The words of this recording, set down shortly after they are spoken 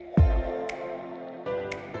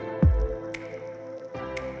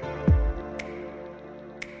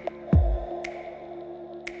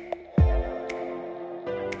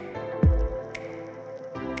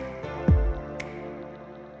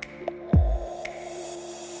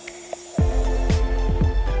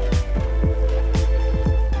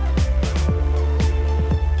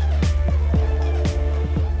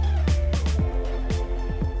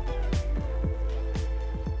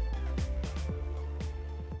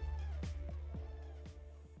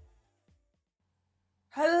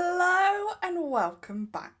welcome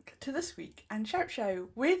back to the Squeak and Shout Show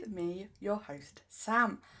with me, your host,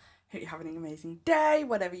 Sam. Hope you're having an amazing day,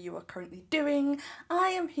 whatever you are currently doing. I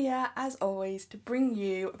am here, as always, to bring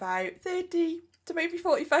you about 30 to maybe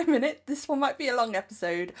 45 minutes. This one might be a long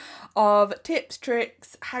episode of tips,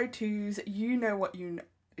 tricks, how-tos, you know what you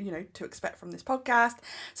know to expect from this podcast.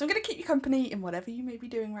 So I'm going to keep you company in whatever you may be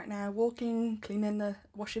doing right now, walking, cleaning,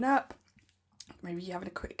 washing up. Maybe you're having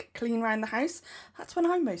a quick clean around the house. That's when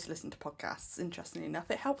I most listen to podcasts, interestingly enough.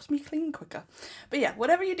 It helps me clean quicker. But yeah,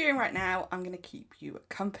 whatever you're doing right now, I'm going to keep you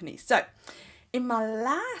company. So, in my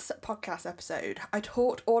last podcast episode, I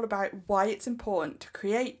talked all about why it's important to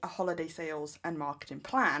create a holiday sales and marketing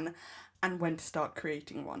plan and when to start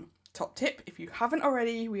creating one. Top tip, if you haven't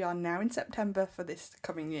already, we are now in September for this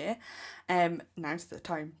coming year. Now's the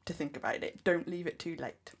time to think about it. Don't leave it too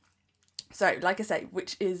late. So, like I say,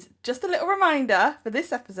 which is just a little reminder for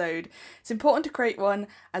this episode, it's important to create one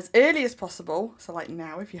as early as possible, so like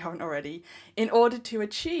now if you haven't already, in order to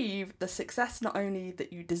achieve the success not only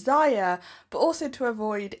that you desire, but also to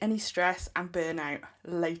avoid any stress and burnout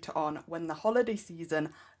later on when the holiday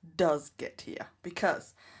season does get here.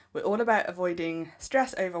 Because we're all about avoiding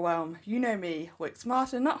stress, overwhelm, you know me, work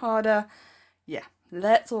smarter, not harder. Yeah,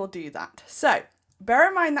 let's all do that. So, bear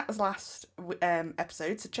in mind that was last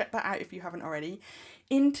episode, so check that out if you haven't already.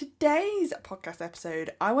 In today's podcast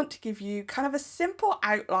episode, I want to give you kind of a simple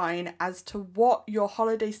outline as to what your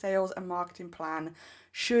holiday sales and marketing plan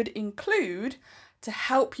should include to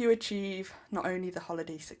help you achieve not only the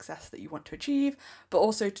holiday success that you want to achieve, but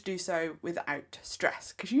also to do so without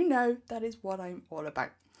stress, because you know that is what I'm all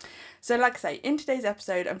about. So like I say, in today's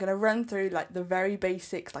episode, I'm going to run through like the very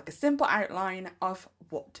basics, like a simple outline of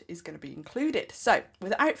what is going to be included. So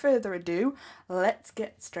without further ado, let's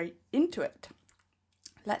get straight into it.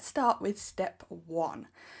 Let's start with step one.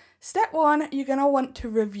 Step one, you're going to want to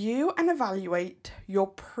review and evaluate your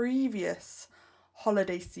previous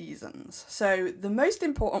holiday seasons. So the most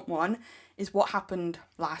important one is what happened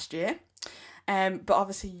last year. But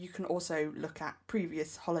obviously you can also look at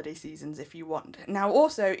previous holiday seasons if you want. Now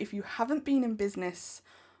also, if you haven't been in business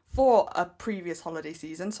for a previous holiday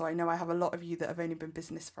season, so I know I have a lot of you that have only been in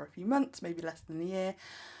business for a few months, maybe less than a year.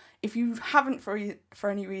 If you haven't for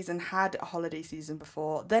any reason had a holiday season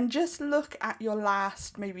before, then just look at your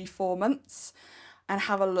last maybe 4 months and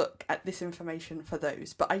have a look at this information for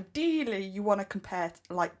those. But ideally you want to compare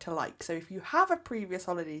like to like. So if you have a previous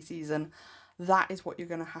holiday season, that is what you're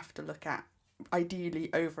going to have to look at,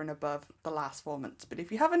 ideally over and above the last 4 months. But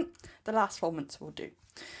if you haven't, the last 4 months will do.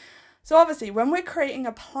 So obviously when we're creating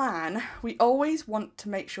a plan, we always want to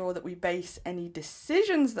make sure that we base any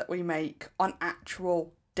decisions that we make on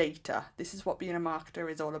actual data. This is what being a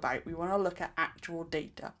marketer is all about. We want to look at actual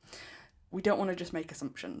data. We don't want to just make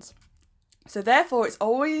assumptions. So therefore it's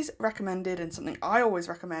always recommended, and something I always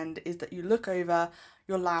recommend, is that you look over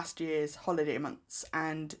your last year's holiday months,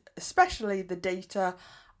 and especially the data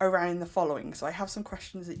around the following. So I have some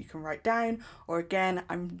questions that you can write down, or again,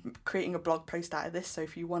 I'm creating a blog post out of this, so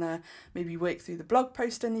if you want to maybe work through the blog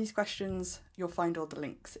post and these questions, you'll find all the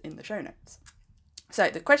links in the show notes. So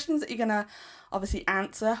the questions that you're going to obviously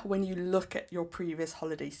answer when you look at your previous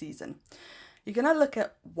holiday season. You're going to look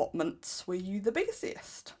at what months were you the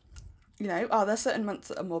busiest? You know, are there certain months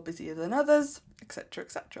that are more busier than others, etc.,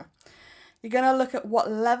 etc. You're going to look at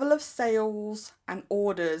what level of sales and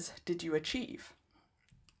orders did you achieve.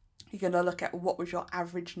 You're going to look at what was your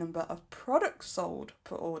average number of products sold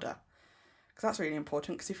per order. Because that's really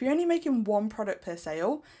important, because if you're only making one product per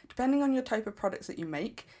sale, depending on your type of products that you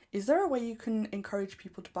make, is there a way you can encourage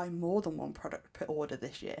people to buy more than one product per order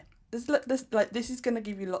this year? This is going to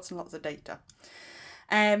give you lots and lots of data.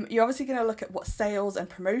 You're obviously going to look at what sales and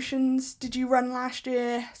promotions did you run last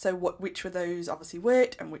year. So which of those obviously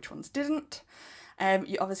worked and which ones didn't.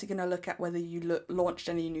 You're obviously going to look at whether you launched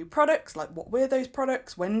any new products, like what were those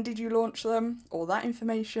products, when did you launch them, all that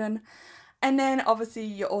information. And then obviously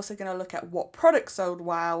you're also going to look at what products sold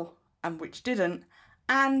well and which didn't,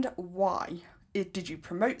 and why. Did you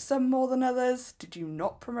promote some more than others? Did you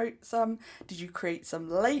not promote some? Did you create some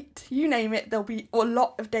late? You name it, there'll be a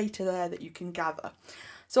lot of data there that you can gather.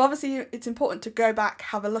 So obviously it's important to go back,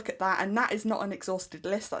 have a look at that, and that is not an exhausted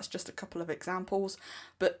list, that's just a couple of examples.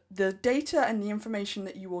 But the data and the information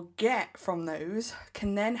that you will get from those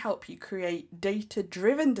can then help you create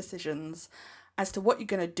data-driven decisions as to what you're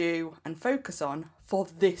going to do and focus on for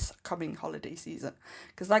this coming holiday season.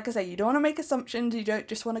 Because like I say, you don't want to make assumptions, you don't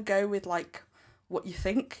just want to go with like what you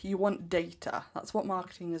think, you want data. That's what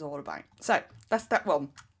marketing is all about. So that's step one.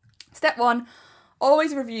 Step one,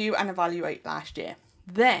 always review and evaluate last year.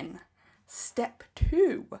 Then step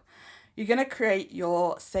two, you're going to create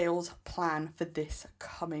your sales plan for this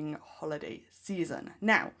coming holiday season.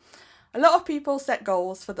 Now, a lot of people set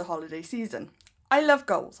goals for the holiday season. I love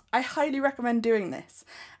goals. I highly recommend doing this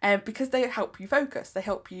because they help you focus. They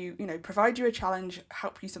help you, provide you a challenge,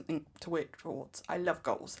 help you something to work towards. I love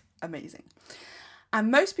goals. Amazing.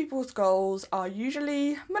 And most people's goals are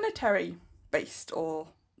usually monetary based or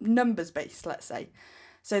numbers based, let's say.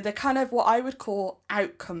 So they're kind of what I would call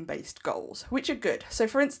outcome-based goals, which are good. So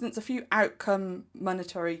for instance, a few outcome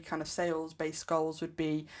monetary kind of sales-based goals would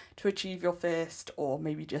be to achieve your first, or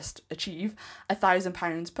maybe just achieve,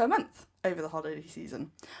 £1,000 per month over the holiday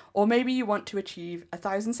season. Or maybe you want to achieve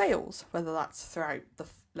 1,000 sales, whether that's throughout the,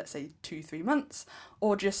 let's say, 2-3 months,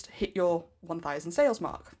 or just hit your 1,000 sales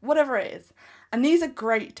mark, whatever it is. And these are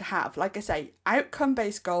great to have. Like I say,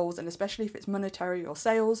 outcome-based goals, and especially if it's monetary or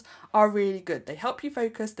sales, are really good. They help you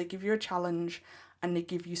focus, they give you a challenge, and they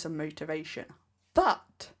give you some motivation.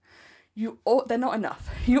 But they're not enough.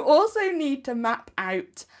 You also need to map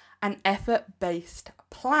out an effort-based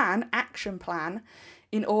plan, action plan,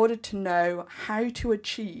 in order to know how to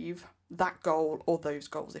achieve that goal or those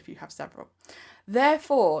goals if you have several.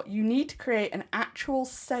 Therefore, you need to create an actual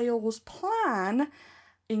sales plan,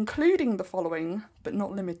 including the following, but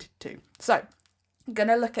not limited to. So, I'm going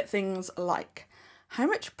to look at things like, how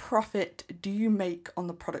much profit do you make on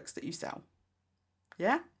the products that you sell?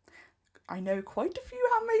 Yeah? I know quite a few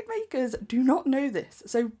handmade makers do not know this.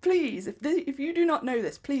 So please, if you do not know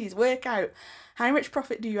this, please work out how much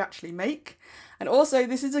profit do you actually make. And also,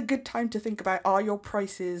 this is a good time to think about, are your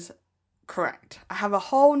prices correct? I have a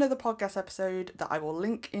whole nother podcast episode that I will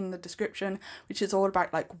link in the description, which is all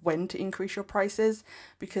about like when to increase your prices,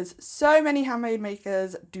 because so many handmade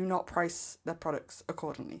makers do not price their products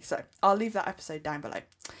accordingly. So I'll leave that episode down below.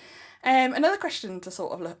 Another question to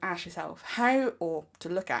sort of ask yourself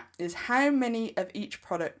is how many of each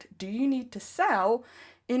product do you need to sell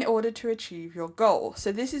in order to achieve your goal?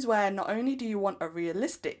 So this is where not only do you want a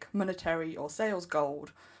realistic monetary or sales goal,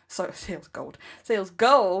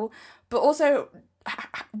 but also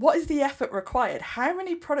what is the effort required? How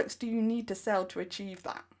many products do you need to sell to achieve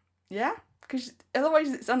that? Yeah? Because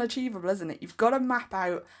otherwise it's unachievable, isn't it? You've got to map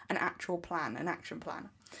out an actual plan, an action plan.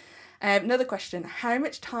 Another question, how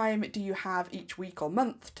much time do you have each week or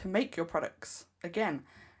month to make your products? Again,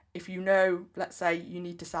 if you know, let's say you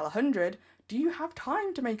need to sell 100, do you have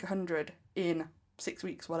time to make 100 in 6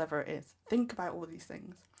 weeks, whatever it is? Think about all these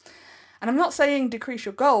things. And I'm not saying decrease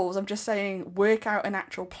your goals, I'm just saying work out an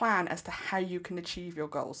actual plan as to how you can achieve your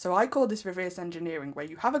goals. So I call this reverse engineering, where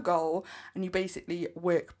you have a goal and you basically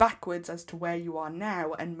work backwards as to where you are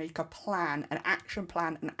now and make a plan, an action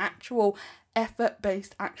plan, an actual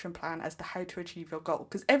effort-based action plan as to how to achieve your goal.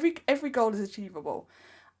 Because every goal is achievable.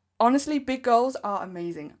 Honestly, big goals are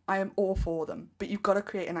amazing. I am all for them, but you've got to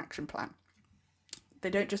create an action plan. They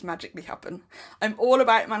don't just magically happen. I'm all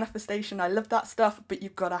about manifestation. I love that stuff, but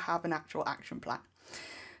you've got to have an actual action plan.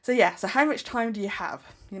 So yeah, so how much time do you have,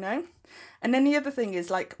 And then the other thing is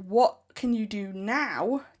like, what can you do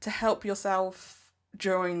now to help yourself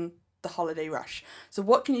during the holiday rush? So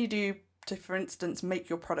what can you do to, for instance, make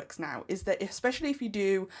your products now? Is that, especially if you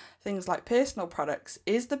do things like personal products,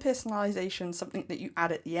 is the personalization something that you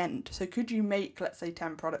add at the end? So could you make, let's say,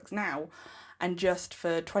 10 products now, and just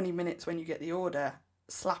for 20 minutes when you get the order,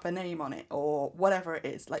 slap a name on it or whatever it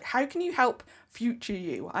is? Like, how can you help future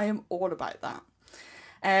you? I am all about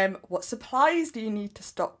that. What supplies do you need to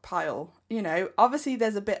stockpile? Obviously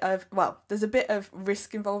there's a bit of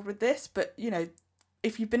risk involved with this, but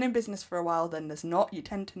if you've been in business for a while, then there's not. You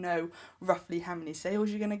tend to know roughly how many sales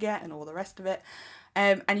you're going to get and all the rest of it.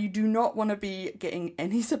 And you do not want to be getting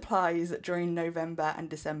any supplies during November and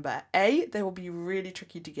December. They will be really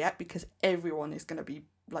tricky to get because everyone is going to be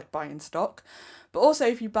like buying stock. But also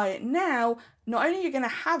if you buy it now, not only are you going to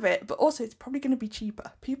have it, but also it's probably going to be cheaper.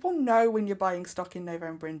 People know when you're buying stock in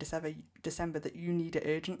November and December that you need it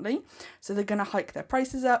urgently. So they're going to hike their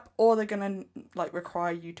prices up, or they're going to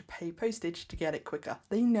require you to pay postage to get it quicker.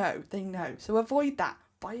 They know. So avoid that.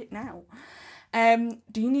 Buy it now.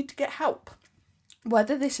 Do you need to get help?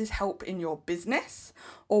 Whether this is help in your business,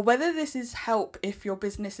 or whether this is help if your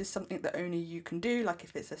business is something that only you can do, like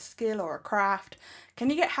if it's a skill or a craft,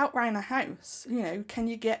 can you get help around the house? Can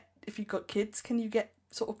you get, if you've got kids, can you get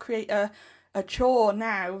create a chore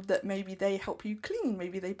now that maybe they help you clean,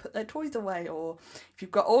 maybe they put their toys away? Or if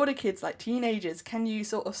you've got older kids like teenagers, can you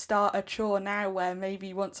start a chore now where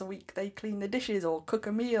maybe once a week they clean the dishes or cook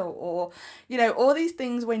a meal, or all these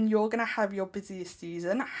things when you're going to have your busiest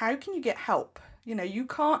season? How can you get help? You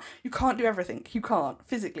can't do everything. You can't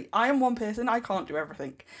physically. I am one person, I can't do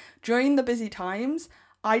everything. During the busy times,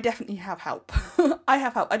 I definitely have help. I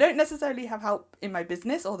have help. I don't necessarily have help in my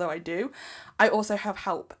business, although I do. I also have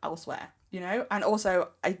help elsewhere, and also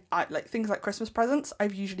I like things like Christmas presents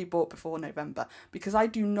I've usually bought before November, because I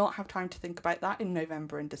do not have time to think about that in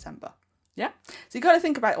November and December. Yeah? So you got to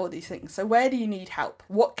think about all these things. So where do you need help?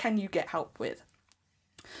 What can you get help with?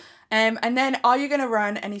 And then, are you going to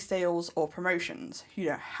run any sales or promotions? You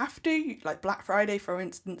don't have to. Like Black Friday, for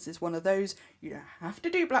instance, is one of those. You don't have to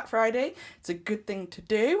do Black Friday. It's a good thing to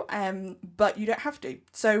do, but you don't have to.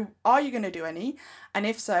 So are you going to do any? And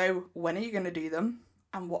if so, when are you going to do them?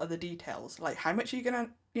 And what are the details? Like, how much are you going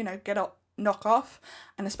to, knock off?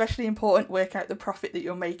 And especially important, work out the profit that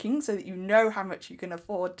you're making so that you know how much you can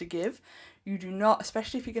afford to give. You do not,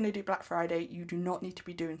 especially if you're going to do Black Friday, you do not need to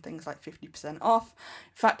be doing things like 50% off.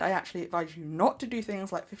 In fact, I actually advise you not to do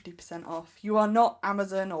things like 50% off. You are not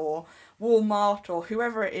Amazon or Walmart or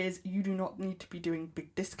whoever it is. You do not need to be doing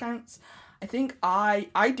big discounts. I think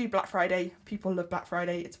I do Black Friday. People love Black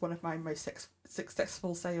Friday. It's one of my most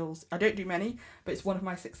successful sales. I don't do many, but it's one of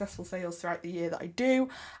my successful sales throughout the year that I do.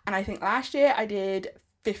 And I think last year I did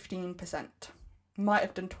 15%. Might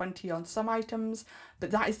have done 20 on some items, but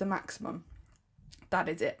that is the maximum. That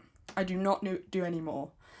is it. I do not do any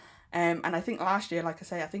more. And I think last year, like I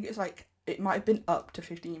say, I think it might have been up to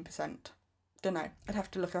 15%. Don't know. I'd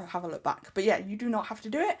have to have a look back. But yeah, you do not have to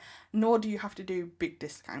do it, nor do you have to do big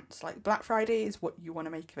discounts. Like Black Friday is what you want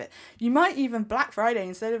to make of it. You might even Black Friday,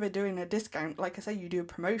 instead of doing a discount, like I say, you do a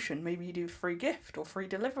promotion. Maybe you do a free gift or free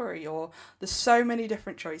delivery, or there's so many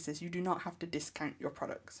different choices. You do not have to discount your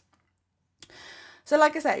products. So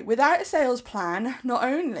like I say, without a sales plan, not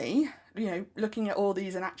only, looking at all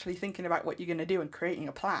these and actually thinking about what you're going to do and creating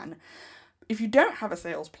a plan, if you don't have a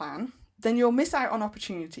sales plan, then you'll miss out on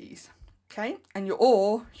opportunities. Okay, and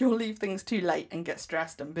you'll leave things too late and get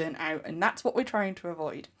stressed and burnt out, and that's what we're trying to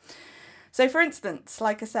avoid. So for instance,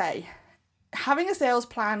 like I say, having a sales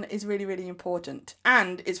plan is really, really important,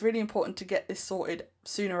 and it's really important to get this sorted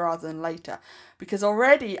sooner rather than later, because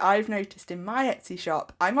already I've noticed in my Etsy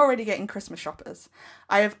shop, I'm already getting Christmas shoppers.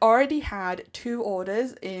 I have already had 2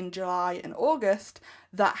 orders in July and August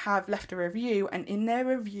that have left a review, and in their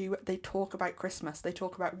review they talk about Christmas. They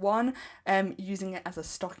talk about one using it as a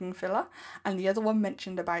stocking filler, and the other one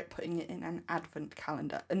mentioned about putting it in an advent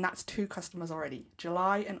calendar, and that's 2 customers already,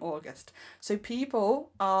 July and August. So people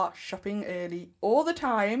are shopping early all the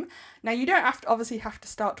time. Now you don't obviously have to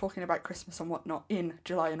start talking about Christmas and whatnot in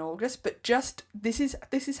July and August, but just this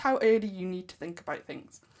is how early you need to think about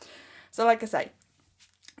things. So like I say,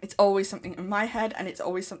 it's always something in my head, and it's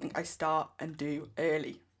always something I start and do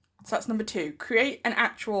early. So that's number 2, create an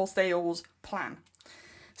actual sales plan.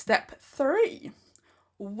 Step 3,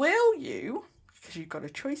 will you, because you've got a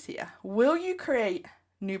choice here, will you create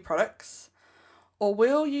new products, or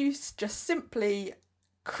will you just simply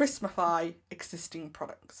Christmify existing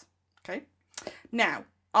products? Okay. Now,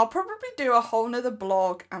 I'll probably do a whole nother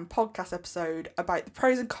blog and podcast episode about the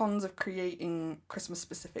pros and cons of creating Christmas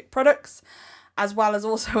specific products, as well as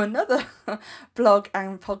also another blog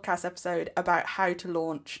and podcast episode about how to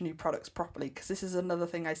launch new products properly, because this is another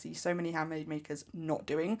thing I see so many handmade makers not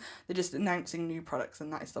doing. They're just announcing new products,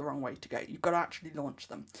 and that is the wrong way to go. You've got to actually launch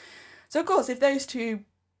them. So of course, if those 2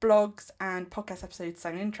 blogs and podcast episodes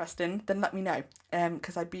sound interesting, then let me know,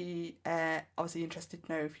 because I'd be obviously interested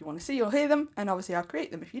to know if you want to see or hear them, and obviously I'll create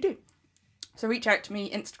them if you do. So reach out to me,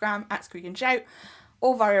 Instagram @SqueakandShout,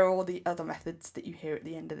 or via all the other methods that you hear at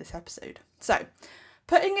the end of this episode. So,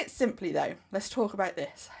 putting it simply though, let's talk about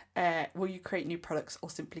this. Will you create new products or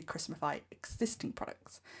simply Christmify existing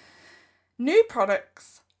products? New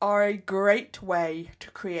products are a great way to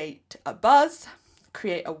create a buzz,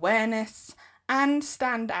 create awareness, and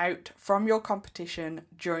stand out from your competition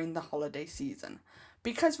during the holiday season.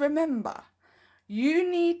 Because remember, you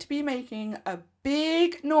need to be making a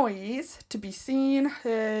big noise to be seen,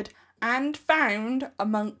 heard, and found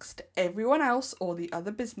amongst everyone else or the other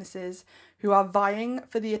businesses who are vying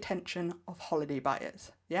for the attention of holiday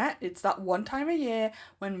buyers. Yeah, it's that one time a year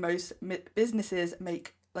when most businesses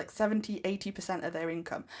make like 70-80% of their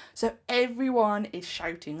income. So everyone is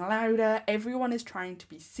shouting louder, everyone is trying to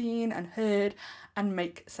be seen and heard and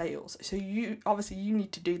make sales. So you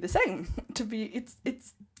need to do the same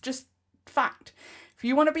it's just fact. If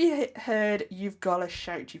you want to be heard, you've got to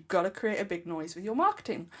shout. You've got to create a big noise with your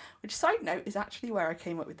marketing, which, side note, is actually where I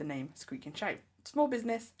came up with the name Squeak and Shout. Small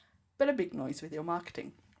business, but a big noise with your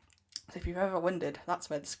marketing. So if you've ever wondered, that's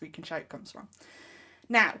where the Squeak and Shout comes from.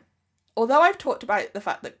 Now, although I've talked about the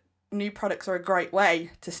fact that new products are a great way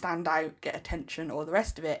to stand out, get attention, or the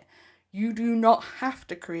rest of it, you do not have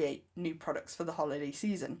to create new products for the holiday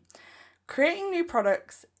season. Creating new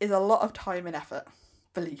products is a lot of time and effort.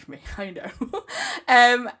 Believe me, I know.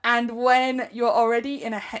 And when you're already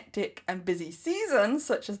in a hectic and busy season,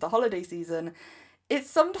 such as the holiday season, it's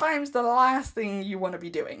sometimes the last thing you want to be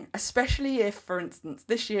doing, especially if, for instance,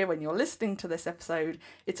 this year when you're listening to this episode,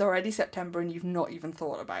 it's already September and you've not even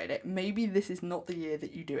thought about it. Maybe this is not the year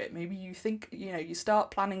that you do it. Maybe you think, you start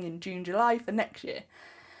planning in June, July for next year.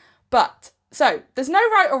 So there's no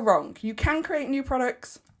right or wrong. You can create new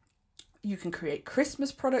products. You can create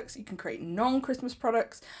Christmas products. You can create non-Christmas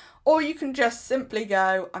products. Or you can just simply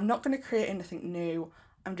go, I'm not going to create anything new.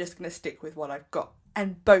 I'm just going to stick with what I've got.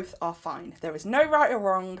 And both are fine. There is no right or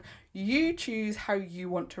wrong. You choose how you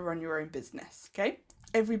want to run your own business, okay?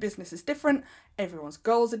 Every business is different. Everyone's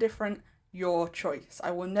goals are different. Your choice.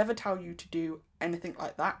 I will never tell you to do anything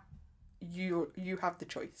like that. You have the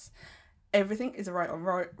choice. Everything is right or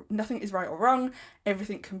wrong. Nothing is right or wrong.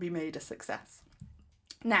 Everything can be made a success.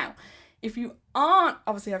 Now, if you aren't,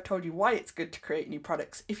 obviously I've told you why it's good to create new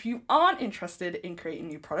products. If you aren't interested in creating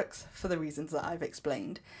new products for the reasons that I've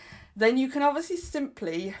explained, then you can obviously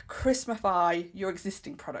simply Christmify your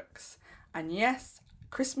existing products. And yes,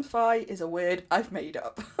 Christmify is a word I've made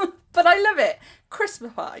up, but I love it.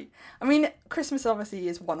 Christmify. I mean, Christmas obviously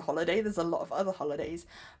is one holiday. There's a lot of other holidays,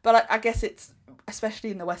 but I guess it's, especially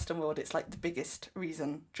in the Western world, it's like the biggest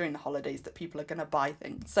reason during the holidays that people are going to buy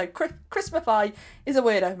things. So Christmify is a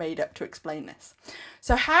word I've made up to explain this.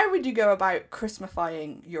 So how would you go about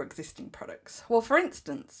Christmifying your existing products? Well, for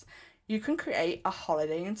instance, you can create a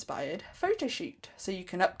holiday-inspired photo shoot. So you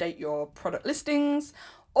can update your product listings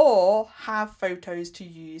or have photos to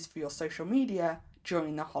use for your social media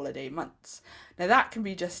during the holiday months. Now that can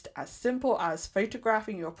be just as simple as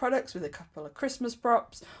photographing your products with a couple of Christmas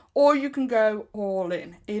props, or you can go all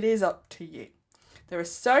in. It is up to you. There are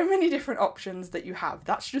so many different options that you have.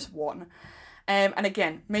 That's just one. And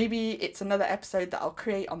again, maybe it's another episode that I'll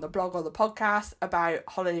create on the blog or the podcast about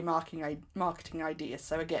holiday marketing ideas.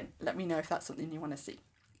 So again, let me know if that's something you want to see.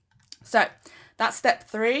 So that's step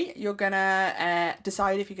 3. You're going to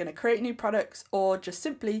decide if you're going to create new products or just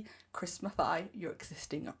simply Christmify your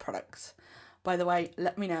existing products. By the way,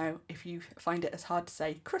 let me know if you find it as hard to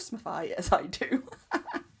say Christmify as I do.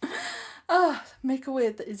 Make a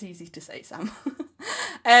word that is easy to say, Sam.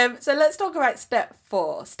 So let's talk about step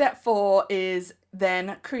 4. Step 4 is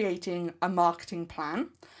then creating a marketing plan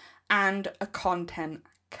and a content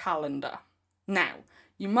calendar. Now,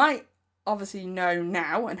 you might obviously know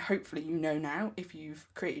now, and hopefully you know now, if you've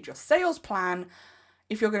created your sales plan,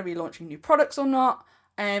 if you're going to be launching new products or not,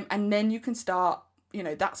 and then you can start,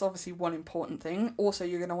 that's obviously one important thing. Also,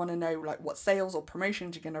 you're going to want to know like what sales or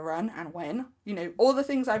promotions you're going to run and when, all the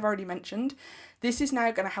things I've already mentioned. This is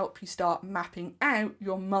now going to help you start mapping out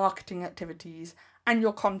your marketing activities and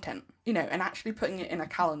your content, and actually putting it in a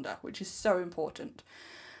calendar, which is so important.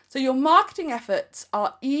 So your marketing efforts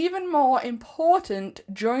are even more important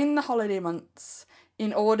during the holiday months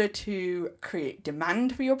in order to create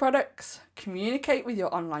demand for your products, communicate with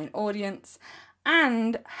your online audience,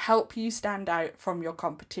 and help you stand out from your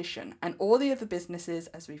competition and all the other businesses,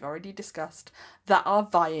 as we've already discussed, that are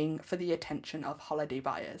vying for the attention of holiday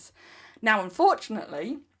buyers. Now,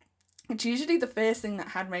 unfortunately, it's usually the first thing that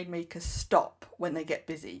handmade makers stop when they get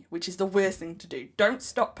busy, which is the worst thing to do. Don't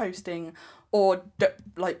stop posting or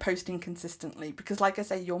posting consistently, because like I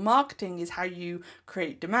say, your marketing is how you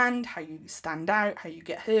create demand, how you stand out, how you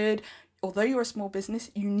get heard. Although you're a small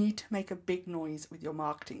business, you need to make a big noise with your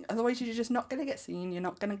marketing. Otherwise, you're just not going to get seen, you're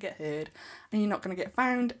not going to get heard, and you're not going to get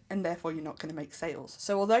found, and therefore you're not going to make sales.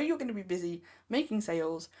 So although you're going to be busy making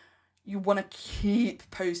sales, you want to keep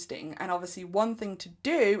posting. And obviously one thing to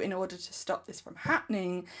do in order to stop this from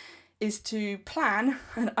happening is to plan,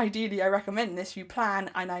 and ideally I recommend this, you plan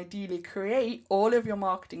and ideally create all of your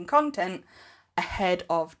marketing content ahead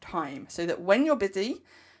of time, so that when you're busy,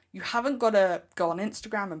 you haven't got to go on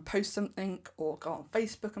Instagram and post something or go on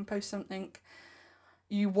Facebook and post something.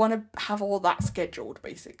 You want to have all that scheduled,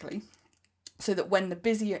 basically, so that when the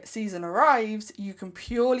busy season arrives, you can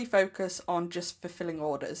purely focus on just fulfilling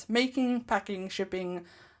orders, making, packing, shipping,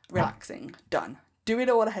 relaxing, done. Do it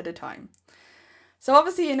all ahead of time. So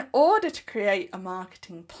obviously, in order to create a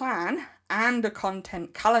marketing plan and a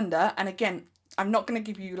content calendar, and again, I'm not going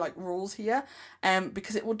to give you like rules here,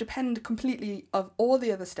 because it will depend completely of all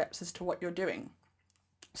the other steps as to what you're doing.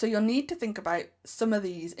 So you'll need to think about some of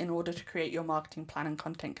these in order to create your marketing plan and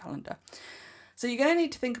content calendar. So you're going to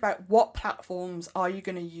need to think about what platforms are you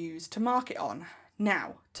going to use to market on.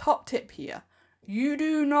 Now, top tip here. You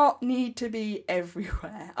do not need to be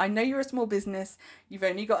everywhere. I know you're a small business. You've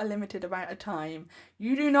only got a limited amount of time.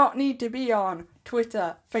 You do not need to be on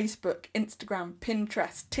Twitter, Facebook, Instagram,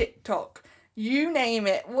 Pinterest, TikTok, You name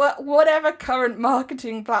it, whatever current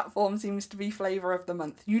marketing platform seems to be flavour of the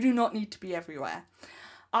month. You do not need to be everywhere.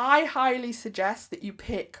 I highly suggest that you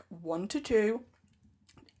pick 1 to 2,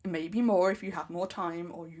 maybe more if you have more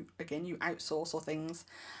time, or you outsource or things,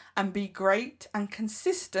 and be great and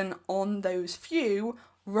consistent on those few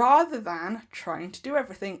rather than trying to do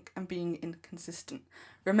everything and being inconsistent.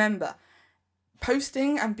 Remember,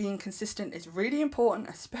 posting and being consistent is really important,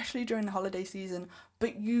 especially during the holiday season,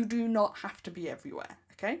 but you do not have to be everywhere,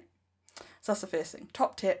 okay? So that's the first thing.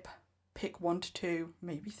 Top tip, pick 1 to 2,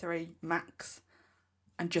 maybe 3 max,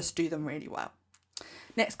 and just do them really well.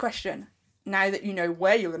 Next question. Now that you know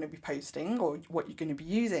where you're going to be posting or what you're going to be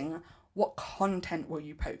using, what content will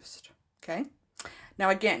you post, okay? Now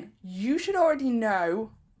again, you should already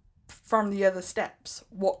know from the other steps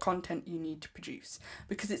what content you need to produce,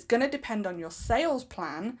 because it's going to depend on your sales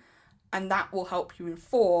plan, and that will help you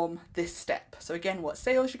inform this step. So again, what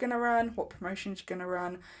sales you're going to run, what promotions you're going to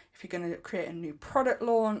run, if you're going to create a new product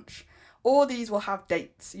launch, all these will have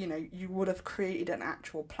dates. You know, you would have created an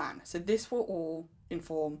actual plan. So this will all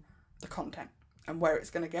inform the content and where it's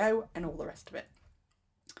going to go and all the rest of it.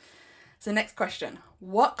 So next question,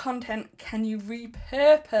 what content can you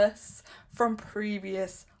repurpose from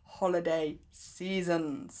previous holiday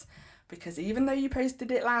seasons? Because even though you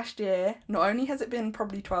posted it last year, not only has it been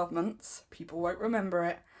probably 12 months, people won't remember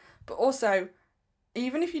it, but also,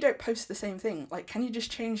 even if you don't post the same thing, like, can you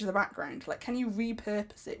just change the background? Like, can you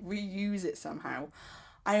repurpose it, reuse it somehow?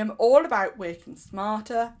 I am all about working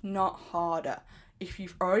smarter, not harder. If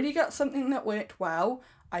you've already got something that worked well,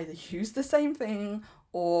 either use the same thing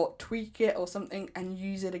or tweak it or something and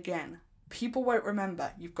use it again. People won't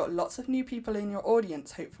remember. You've got lots of new people in your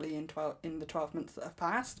audience, hopefully in the 12 months that have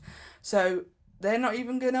passed. So they're not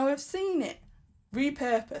even going to have seen it.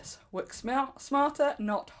 Repurpose. Work smarter,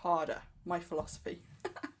 not harder. My philosophy.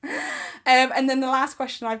 And then the last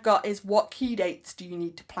question I've got is, what key dates do you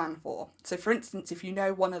need to plan for? So for instance, if you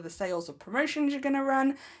know one of the sales or promotions you're going to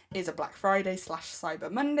run is a Black Friday /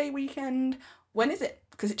 Cyber Monday weekend, when is it?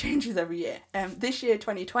 Because it changes every year. This year,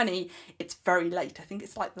 2020, it's very late. I think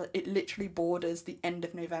it's like it literally borders the end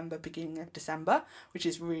of November, beginning of December, which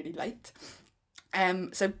is really late.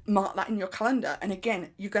 So mark that in your calendar. And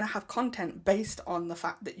again, you're going to have content based on the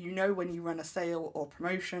fact that you know when you run a sale or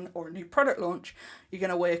promotion or a new product launch, you're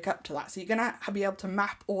going to work up to that. So you're going to be able to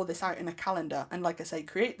map all this out in a calendar. And like I say,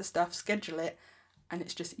 create the stuff, schedule it, and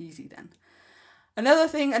it's just easy then.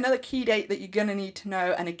 Another key date that you're going to need to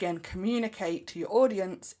know, and again, communicate to your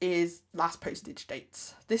audience, is last postage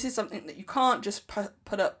dates. This is something that you can't just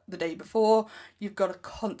put up the day before. You've got to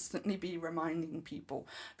constantly be reminding people,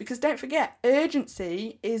 because don't forget,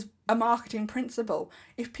 urgency is a marketing principle.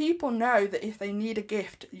 If people know that if they need a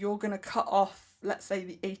gift, you're going to cut off, let's say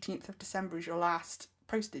the 18th of December is your last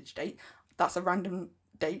postage date. That's a random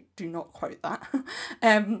date. Do not quote that.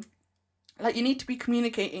 Like, you need to be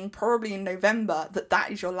communicating probably in November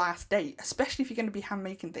that is your last date, especially if you're going to be hand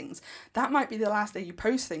making things. That might be the last day you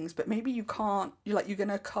post things, but maybe you can't, you're going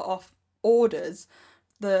to cut off orders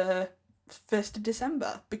the 1st of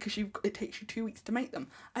December because it takes you 2 weeks to make them.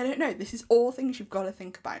 I don't know. This is all things you've got to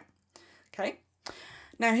think about. Okay.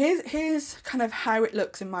 Now here's kind of how it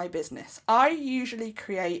looks in my business. I usually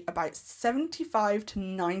create about 75 to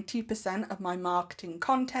 90% of my marketing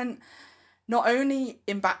content, not only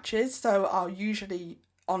in batches, so I'll usually,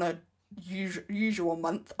 on a usual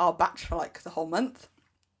month, I'll batch for like the whole month.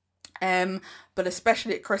 But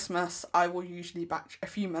especially at Christmas, I will usually batch a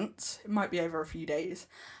few months. It might be over a few days.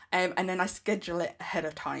 And then I schedule it ahead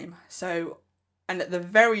of time. So, and at the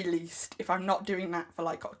very least, if I'm not doing that for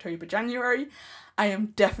like October, January, I am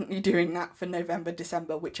definitely doing that for November,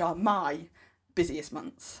 December, which are my busiest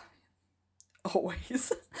months.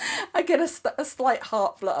 Always. I get a slight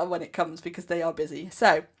heart flutter when it comes because they are busy.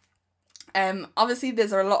 So obviously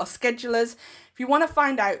there's a lot of schedulers. If you want to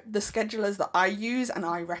find out the schedulers that I use and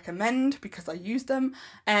I recommend because I use them,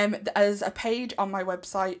 there's a page on my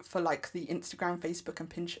website for like the Instagram, Facebook and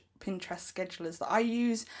Pinterest schedulers that I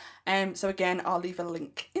use. So again, I'll leave a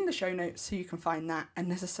link in the show notes so you can find that. And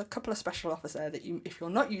there's a couple of special offers there that if you're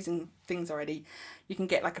not using things already, you can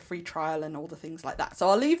get like a free trial and all the things like that. So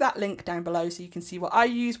I'll leave that link down below so you can see what I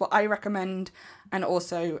use, what I recommend, and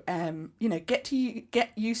also,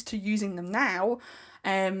 get used to using them now.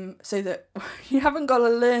 So that you haven't got to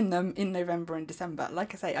learn them in November and December.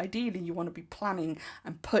 Like I say, ideally you want to be planning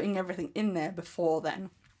and putting everything in there before then.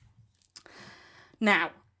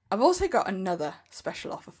 Now, I've also got another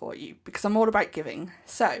special offer for you because I'm all about giving.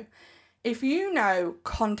 So if you know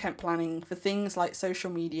content planning for things like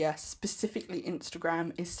social media, specifically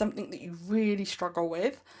Instagram, is something that you really struggle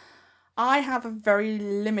with, I have a very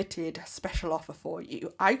limited special offer for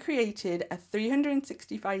you. I created a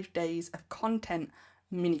 365 days of content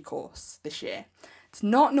mini course this year. It's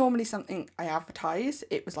not normally something I advertise,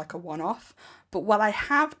 it was like a one-off, but what I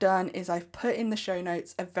have done is I've put in the show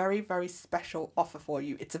notes a very, very special offer for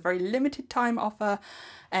you. It's a very limited time offer,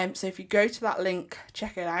 so if you go to that link,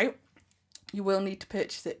 check it out. You will need to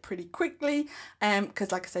purchase it pretty quickly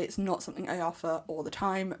because like I say, it's not something I offer all the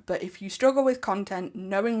time. But if you struggle with content,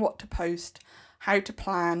 knowing what to post, how to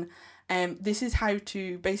plan, this is how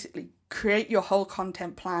to basically create your whole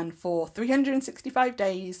content plan for 365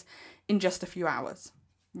 days in just a few hours.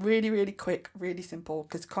 Really, really quick, really simple,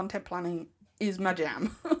 because content planning is my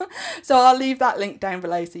jam. So I'll leave that link down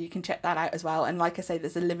below so you can check that out as well. And like I say,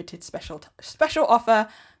 there's a limited special offer.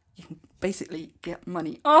 You can basically get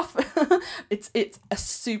money off. It's a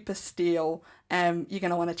super steal. You're going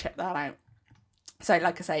to want to check that out. So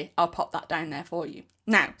like I say, I'll pop that down there for you.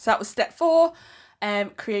 Now, so that was step 4,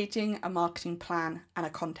 creating a marketing plan and a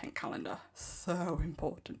content calendar. So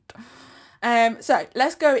important. So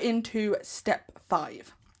let's go into step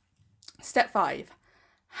 5. Step 5.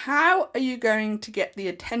 How are you going to get the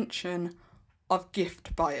attention of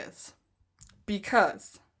gift buyers?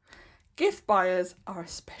 Because gift buyers are a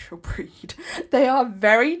special breed. They are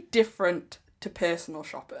very different to personal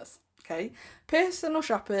shoppers, okay? Personal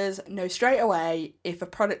shoppers know straight away if a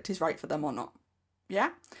product is right for them or not,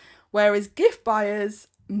 yeah? Whereas gift buyers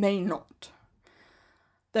may not.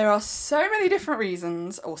 There are so many different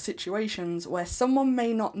reasons or situations where someone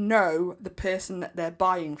may not know the person that they're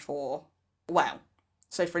buying for well.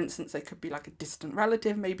 So for instance, they could be like a distant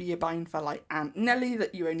relative. Maybe you're buying for like Aunt Nellie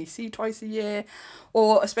that you only see twice a year.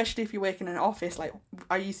 Or especially if you work in an office, like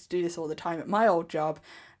I used to do this all the time at my old job,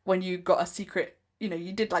 when you got a secret,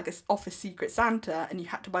 you did like an office secret Santa and you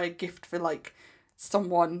had to buy a gift for like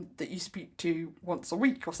someone that you speak to once a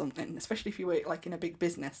week or something, especially if you work like in a big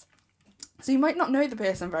business. So you might not know the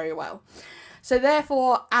person very well. So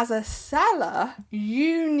therefore, as a seller,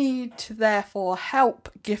 you need to therefore help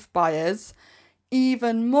gift buyers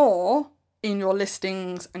even more in your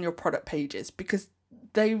listings and your product pages, because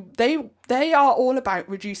they are all about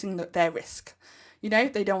reducing their risk. They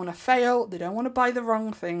don't want to fail, they don't want to buy the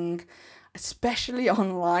wrong thing, especially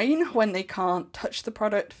online when they can't touch the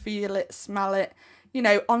product, feel it, smell it.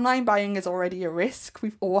 Online buying is already a risk.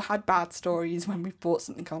 We've all had bad stories when we've bought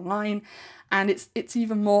something online, and it's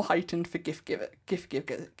even more heightened for gift givers,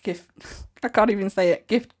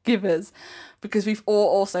 because we've all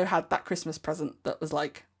also had that Christmas present that was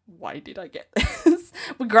like, why did I get this?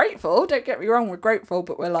 We're grateful, don't get me wrong, we're grateful,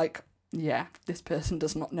 but we're like, yeah, this person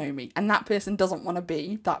does not know me, and that person doesn't want to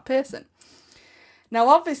be that person. Now,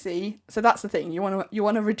 obviously, so that's the thing. You want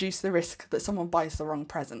to reduce the risk that someone buys the wrong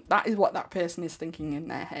present. That is what that person is thinking in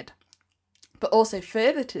their head. But also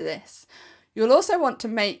further to this, you'll also want to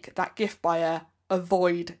make that gift buyer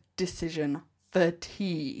avoid decision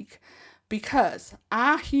fatigue, because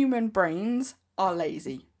our human brains are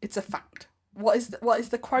lazy. It's a fact. What is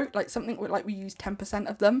the quote? Like something like we use 10%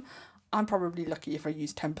 of them. I'm probably lucky if I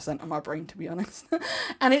use 10% of my brain, to be honest.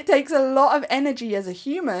 And it takes a lot of energy as a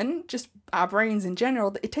human, just our brains in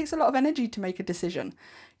general, it takes a lot of energy to make a decision.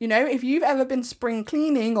 If you've ever been spring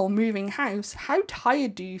cleaning or moving house, how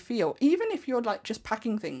tired do you feel? Even if you're like just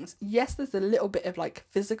packing things, yes, there's a little bit of like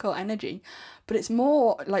physical energy, but it's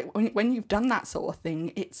more like when you've done that sort of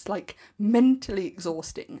thing, it's like mentally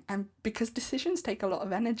exhausting, and because decisions take a lot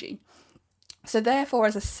of energy. So therefore,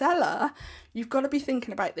 as a seller, you've got to be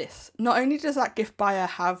thinking about this. Not only does that gift buyer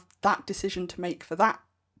have that decision to make for that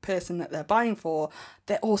person that they're buying for,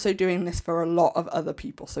 they're also doing this for a lot of other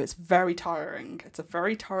people. So it's very tiring. It's a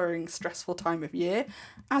very tiring, stressful time of year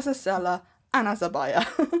as a seller and as a buyer.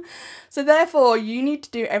 So therefore, you need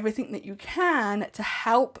to do everything that you can to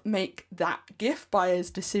help make that gift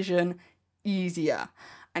buyer's decision easier.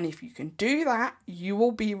 And if you can do that, you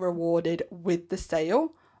will be rewarded with the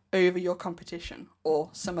sale over your competition or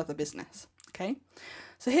some other business, okay?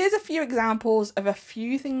 So here's a few examples of a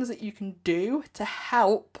few things that you can do to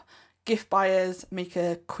help gift buyers make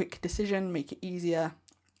a quick decision, make it easier,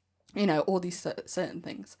 all these certain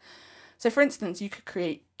things. So for instance, you could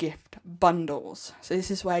create gift bundles. So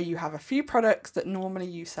this is where you have a few products that normally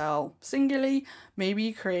you sell singly. Maybe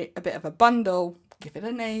you create a bit of a bundle, give it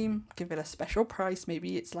a name, give it a special price.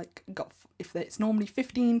 Maybe it's like if it's normally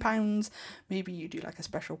 £15, maybe you do like a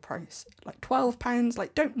special price, like £12.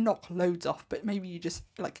 Like don't knock loads off, but maybe you just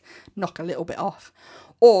like knock a little bit off.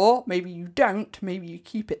 Or maybe you don't, maybe you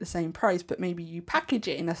keep it the same price, but maybe you package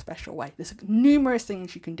it in a special way. There's numerous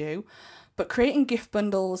things you can do, but creating gift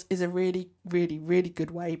bundles is a really, really, really good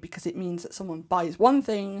way, because it means that someone buys one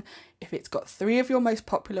thing. If it's got 3 of your most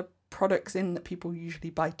popular products in that people usually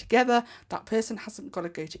buy together. That person hasn't got to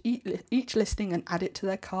go to each listing and add it to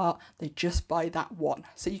their cart. They just buy that one.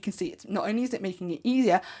 So you can see it's not only is it making it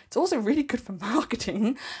easier, it's also really good for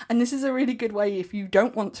marketing. And this is a really good way if you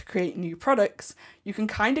don't want to create new products, you can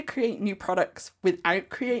kind of create new products without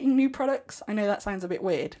creating new products. I know that sounds a bit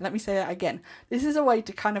weird. Let me say that again. This is a way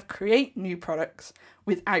to kind of create new products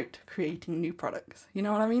without creating new products. You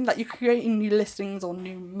know what I mean? Like you're creating new listings or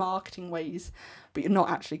new marketing ways, but you're not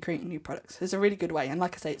actually creating new products. It's a really good way. And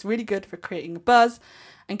like I say, it's really good for creating a buzz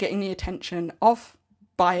and getting the attention of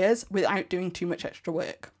buyers without doing too much extra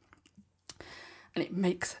work. And it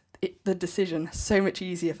makes the decision so much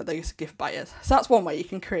easier for those gift buyers. So that's one way you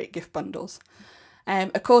can create gift bundles.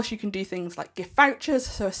 Of course, you can do things like gift vouchers.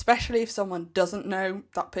 So especially if someone doesn't know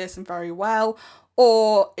that person very well,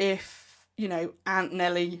 or if, you know, Aunt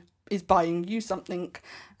Nellie is buying you something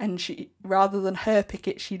and she, rather than her pick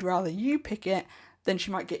it, she'd rather you pick it, then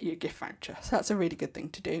she might get you a gift voucher. So that's a really good thing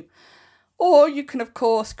to do. Or you can, of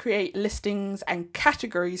course, create listings and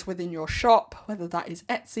categories within your shop, whether that is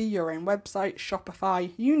Etsy, your own website,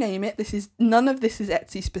 Shopify, you name it. None of this is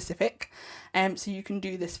Etsy specific. So you can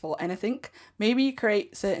do this for anything. Maybe you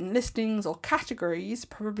create certain listings or categories,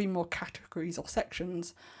 probably more categories or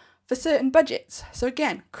sections, for certain budgets. So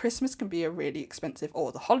again, Christmas can be a really expensive,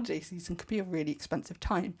 or the holiday season can be a really expensive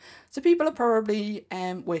time. So people are probably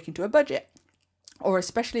working to a budget. Or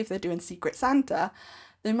especially if they're doing Secret Santa,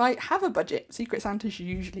 they might have a budget. Secret Santas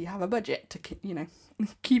usually have a budget to, you know,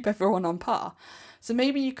 keep everyone on par. So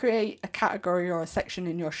maybe you create a category or a section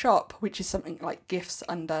in your shop, which is something like gifts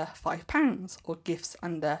under £5 or gifts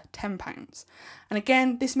under £10. And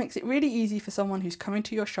again, this makes it really easy for someone who's coming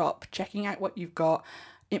to your shop, checking out what you've got.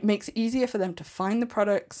 It makes it easier for them to find the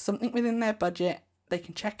products, something within their budget they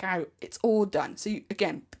can check out. It's all done. So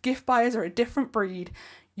again, gift buyers are a different breed.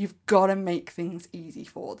 You've got to make things easy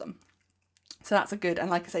for them. So that's and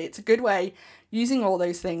like I say, it's a good way using all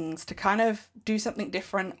those things to kind of do something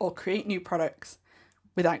different or create new products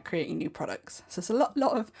without creating new products. So it's a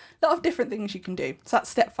lot of different things you can do. So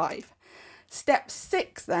that's step 5. Step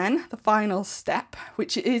 6 then, the final step,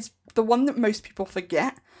 which is the one that most people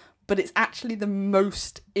forget, but it's actually the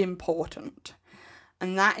most important.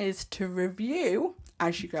 And that is to review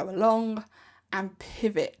as you go along and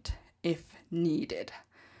pivot if needed.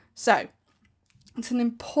 So it's an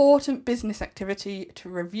important business activity to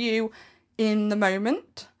review in the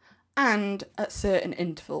moment and at certain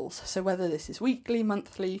intervals. So whether this is weekly,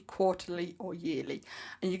 monthly, quarterly, or yearly.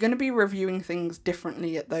 And you're going to be reviewing things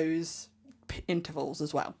differently at those intervals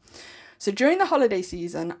as well. So during the holiday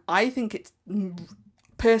season, I think it's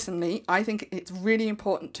really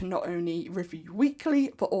important to not only review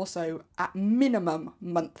weekly, but also at minimum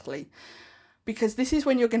monthly. Because this is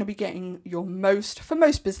when you're going to be getting for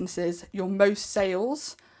most businesses, your most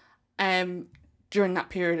sales during that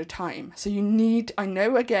period of time. So I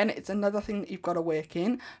know again, it's another thing that you've got to work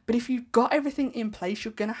in, but if you've got everything in place,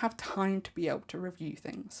 you're going to have time to be able to review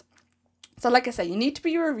things. So like I say, you need to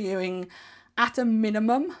be reviewing at a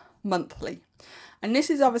minimum monthly. And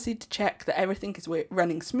this is obviously to check that everything is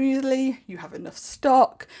running smoothly, you have enough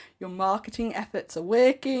stock, your marketing efforts are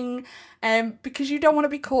working, because you don't want to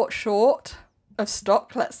be caught short of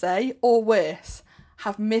stock, let's say, or worse,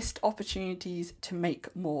 have missed opportunities to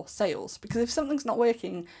make more sales. Because if something's not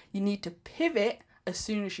working, you need to pivot as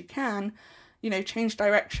soon as you can, change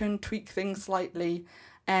direction, tweak things slightly,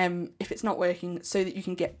 if it's not working, so that you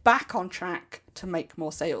can get back on track to make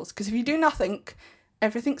more sales. Because if you do nothing,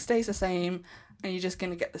 everything stays the same and you're just going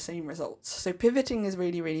to get the same results. So pivoting is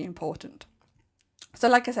really, really important. So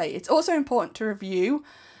like I say, it's also important to review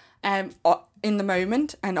in the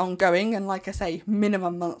moment and ongoing, and like I say,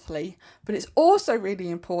 minimum monthly. But it's also really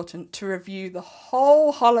important to review the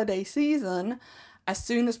whole holiday season as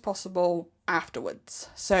soon as possible afterwards.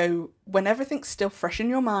 So when everything's still fresh in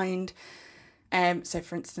your mind, so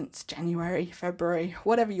for instance, January, February,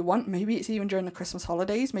 whatever you want, maybe it's even during the Christmas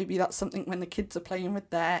holidays, maybe that's something when the kids are playing with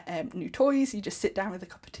their new toys, you just sit down with a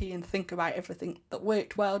cup of tea and think about everything that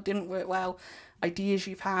worked well, didn't work well, ideas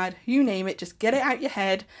you've had, you name it, just get it out your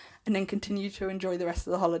head and then continue to enjoy the rest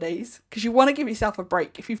of the holidays, because you want to give yourself a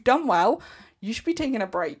break. If you've done well, you should be taking a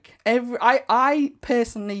break. I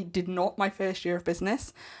personally did not my first year of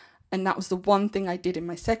business. And that was the one thing I did in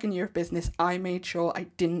my second year of business. I made sure I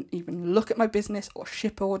didn't even look at my business or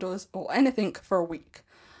ship orders or anything for a week.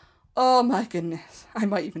 Oh my goodness. I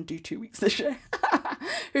might even do 2 weeks this year.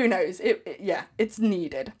 Who knows? It's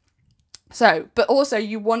needed. So, but also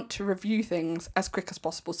you want to review things as quick as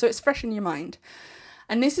possible, so it's fresh in your mind.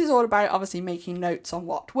 And this is all about obviously making notes on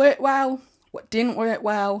what worked well, what didn't work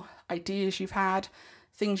well, ideas you've had,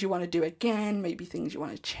 things you want to do again, maybe things you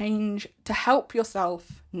want to change to help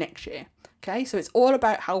yourself next year. Okay, so it's all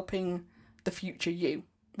about helping the future you.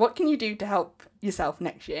 What can you do to help yourself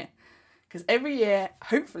next year? Because every year,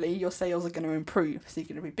 hopefully, your sales are going to improve. So you're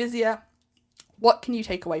going to be busier. What can you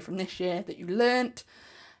take away from this year that you learnt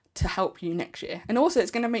to help you next year? And also,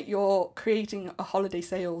 it's going to make your creating a holiday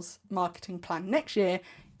sales marketing plan next year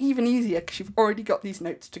even easier because you've already got these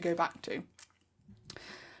notes to go back to.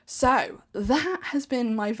 So that has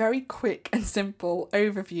been my very quick and simple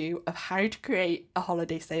overview of how to create a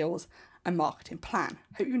holiday sales and marketing plan.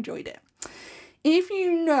 Hope you enjoyed it. If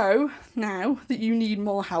you know now that you need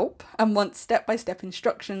more help and want step-by-step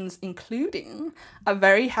instructions, including a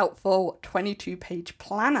very helpful 22-page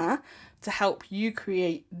planner to help you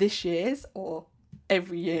create this year's or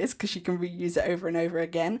every year's, because you can reuse it over and over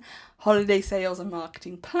again, holiday sales and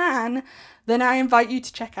marketing plan, then I invite you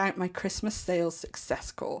to check out my Christmas Sales Success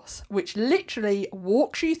course, which literally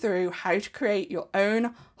walks you through how to create your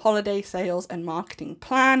own holiday sales and marketing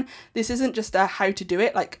plan. This isn't just a how to do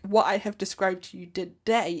it, like what I have described to you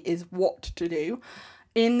today is what to do.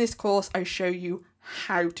 In this course, I show you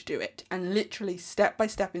how to do it and literally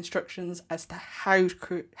step-by-step instructions as to how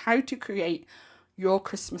to create your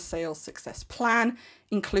Christmas sales success plan,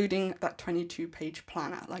 including that 22-page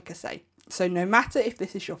planner, like I say. So no matter if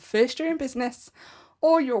this is your first year in business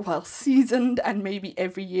or you're well seasoned and maybe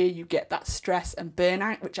every year you get that stress and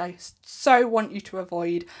burnout, which I so want you to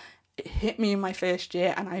avoid. It hit me in my first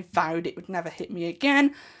year and I vowed it would never hit me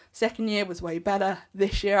again. Second year was way better.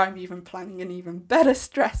 This year I'm even planning an even better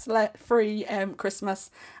stress-free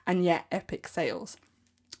Christmas and yet epic sales.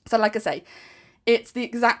 So like I say, it's the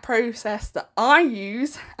exact process that I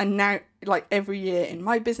use and now like every year in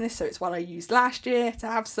my business. So it's what I used last year to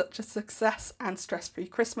have such a success and stress-free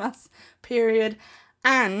Christmas period.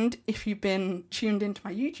 And if you've been tuned into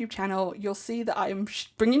my YouTube channel, you'll see that I'm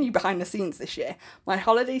bringing you behind the scenes this year. My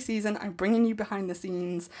holiday season, I'm bringing you behind the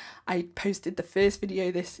scenes. I posted the first video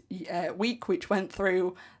this week, which went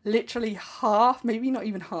through literally half, maybe not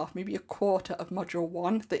even half, maybe a quarter of module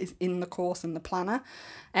 1 that is in the course and the planner.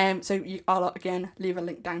 So I'll again leave a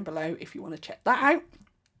link down below if you want to check that out.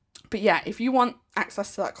 But yeah, if you want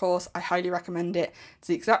access to that course, I highly recommend it. It's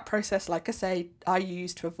the exact process, like I say, I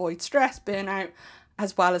use to avoid stress, burnout,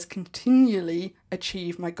 as well as continually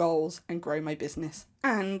achieve my goals and grow my business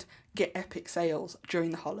and get epic sales during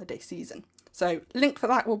the holiday season. So link for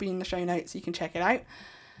that will be in the show notes, so you can check it out.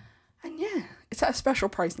 And yeah, it's at a special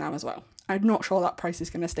price now as well. I'm not sure that price is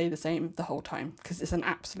going to stay the same the whole time because it's an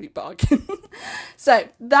absolute bargain. So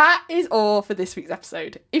that is all for this week's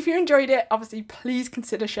episode. If you enjoyed it, obviously please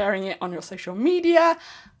consider sharing it on your social media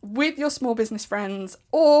with your small business friends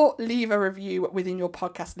or leave a review within your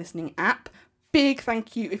podcast listening app. Big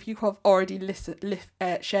thank you if you have already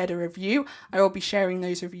shared a review. I will be sharing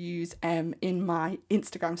those reviews in my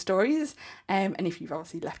Instagram stories. And if you've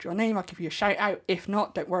obviously left your name, I'll give you a shout out. If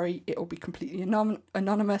not, don't worry, it will be completely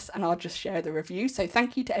anonymous and I'll just share the review. So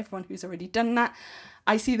thank you to everyone who's already done that.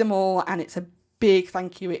 I see them all and it's a big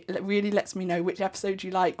thank you. It really lets me know which episode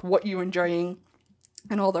you like, what you're enjoying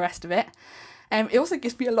and all the rest of it. It also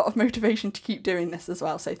gives me a lot of motivation to keep doing this as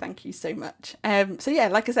well, so thank you so much. So yeah,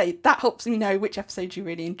 like I say, that helps me know which episodes you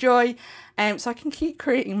really enjoy, so I can keep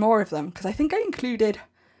creating more of them, because I think I included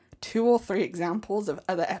 2 or 3 examples of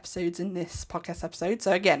other episodes in this podcast episode,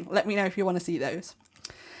 so again, let me know if you want to see those.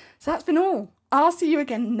 So that's been all. I'll see you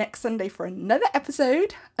again next Sunday for another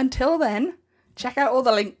episode. Until then, check out all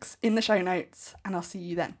the links in the show notes, and I'll see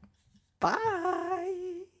you then. Bye!